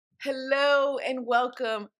Hello and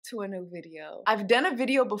welcome to a new video. I've done a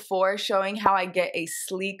video before showing how I get a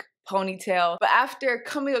sleek ponytail, but after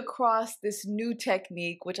coming across this new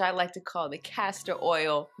technique, which I like to call the castor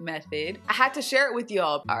oil method, I had to share it with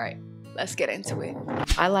y'all. All right, let's get into it.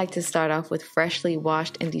 I like to start off with freshly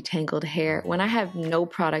washed and detangled hair. When I have no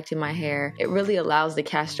product in my hair, it really allows the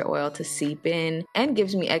castor oil to seep in and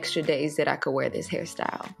gives me extra days that I could wear this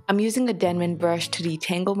hairstyle. I'm using a Denman brush to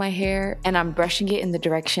detangle my hair, and I'm brushing it in the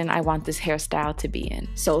direction I want this hairstyle to be in.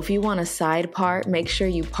 So if you want a side part, make sure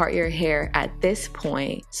you part your hair at this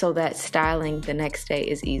point so that styling the next day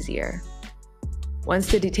is easier.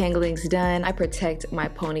 Once the detangling's done, I protect my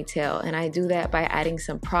ponytail, and I do that by adding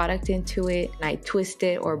some product into it, and I twist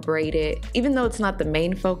it or braid it. Even though it's not the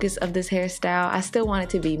main focus of this hairstyle, I still want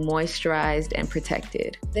it to be moisturized and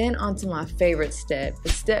protected. Then onto my favorite step, the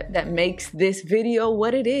step that makes this video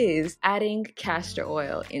what it is, adding castor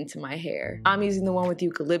oil into my hair. I'm using the one with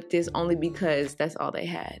eucalyptus only because that's all they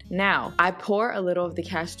had. Now, I pour a little of the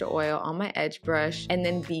castor oil on my edge brush and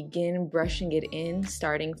then begin brushing it in,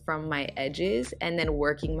 starting from my edges and then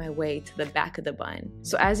working my way to the back of the bun.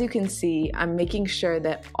 So as you can see, I'm making sure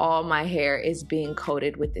that all my hair is being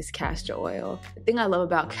coated with this castor oil. The thing I love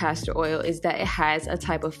about castor oil is that it has a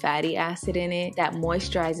type of fatty acid in it that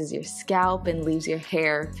moisturizes your scalp and leaves your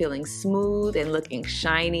hair feeling smooth and looking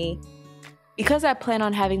shiny. Because I plan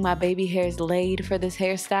on having my baby hairs laid for this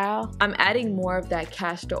hairstyle, I'm adding more of that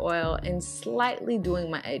castor oil and slightly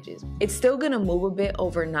doing my edges. It's still gonna move a bit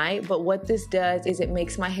overnight, but what this does is it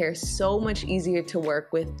makes my hair so much easier to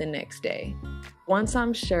work with the next day. Once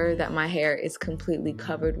I'm sure that my hair is completely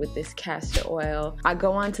covered with this castor oil, I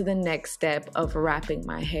go on to the next step of wrapping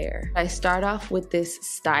my hair. I start off with this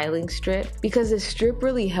styling strip because this strip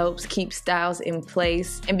really helps keep styles in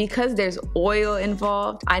place, and because there's oil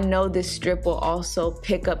involved, I know this strip will also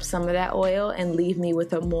pick up some of that oil and leave me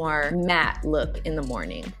with a more matte look in the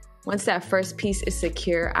morning. Once that first piece is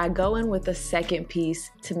secure, I go in with a second piece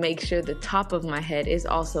to make sure the top of my head is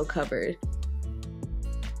also covered.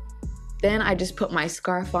 Then I just put my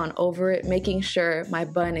scarf on over it, making sure my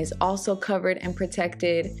bun is also covered and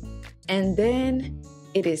protected. And then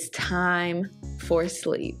it is time for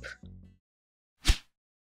sleep.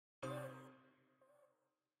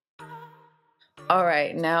 All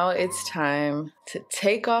right, now it's time to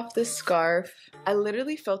take off the scarf. I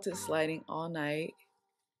literally felt it sliding all night.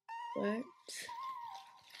 What?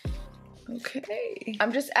 Okay.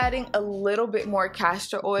 I'm just adding a little bit more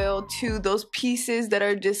castor oil to those pieces that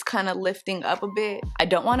are just kind of lifting up a bit. I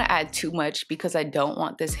don't want to add too much because I don't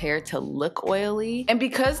want this hair to look oily. And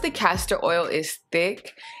because the castor oil is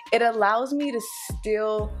thick, it allows me to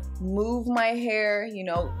still move my hair, you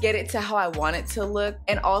know, get it to how I want it to look,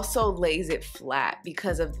 and also lays it flat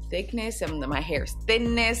because of the thickness and my hair's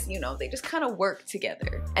thinness, you know, they just kind of work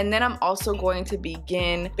together. And then I'm also going to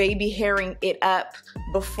begin baby hairing it up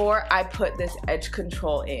before I put this edge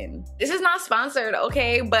control in. This is not sponsored,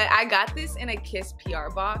 okay? But I got this in a Kiss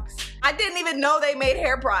PR box. I didn't even know they made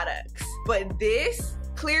hair products, but this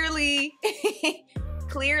clearly,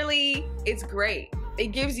 clearly it's great.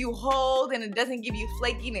 It gives you hold and it doesn't give you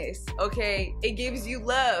flakiness, okay? It gives you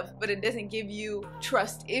love, but it doesn't give you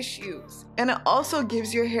trust issues. And it also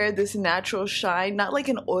gives your hair this natural shine, not like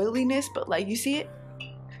an oiliness, but like, you see it?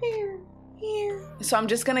 Here. So I'm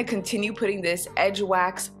just gonna continue putting this edge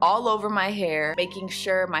wax all over my hair, making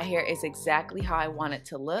sure my hair is exactly how I want it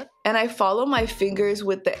to look. And I follow my fingers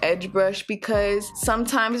with the edge brush because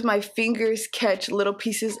sometimes my fingers catch little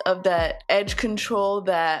pieces of that edge control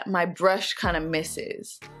that my brush kind of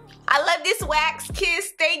misses. I love this wax,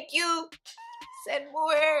 Kiss, thank you. Send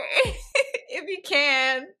more if you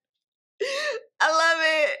can. I love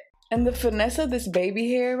it. And the finesse of this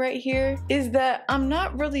baby hair right here is that I'm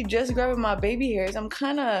not really just grabbing my baby hairs, I'm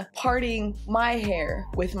kind of parting my hair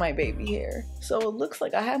with my baby hair. So it looks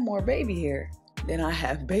like I have more baby hair than I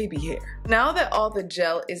have baby hair. Now that all the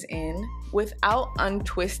gel is in, without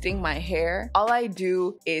untwisting my hair, all I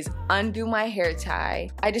do is undo my hair tie.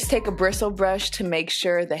 I just take a bristle brush to make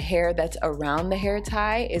sure the hair that's around the hair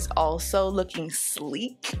tie is also looking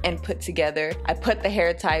sleek and put together. I put the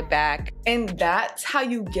hair tie back, and that's how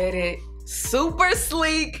you get it super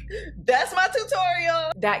sleek. That's my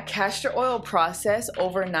tutorial. That castor oil process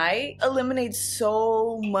overnight eliminates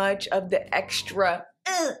so much of the extra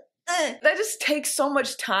that just takes so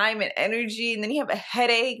much time and energy, and then you have a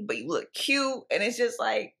headache, but you look cute, and it's just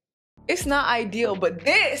like, it's not ideal, but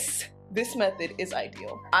this method is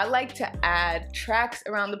ideal. I like to add tracks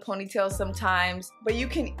around the ponytail sometimes, but you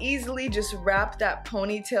can easily just wrap that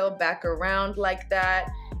ponytail back around like that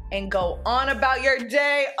and go on about your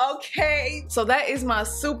day, okay? So that is my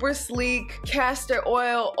super sleek castor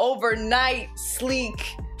oil overnight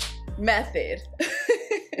sleek method.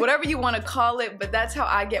 Whatever you want to call it, but that's how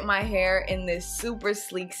I get my hair in this super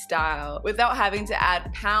sleek style without having to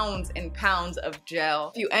add pounds and pounds of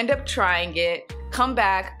gel. If you end up trying it, come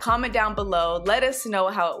back, comment down below, let us know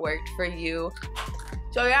how it worked for you.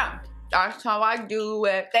 So yeah, that's how I do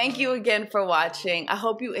it. Thank you again for watching. I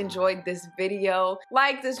hope you enjoyed this video.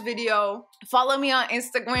 Like this video. Follow me on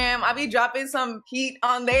Instagram. I'll be dropping some heat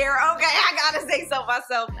on there. Okay, I gotta say so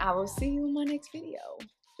myself. I will see you in my next video.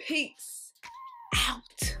 Peace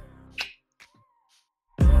out.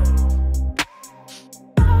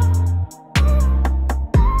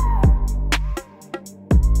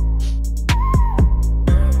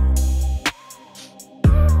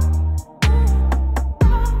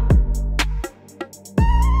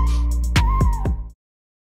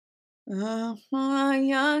 A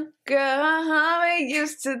young girl, mommy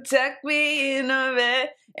used to tuck me in her bed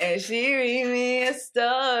and she read me a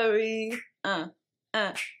story.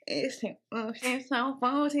 It's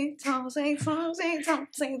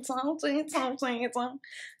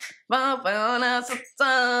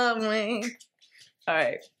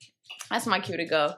Alright, that's my cue to go.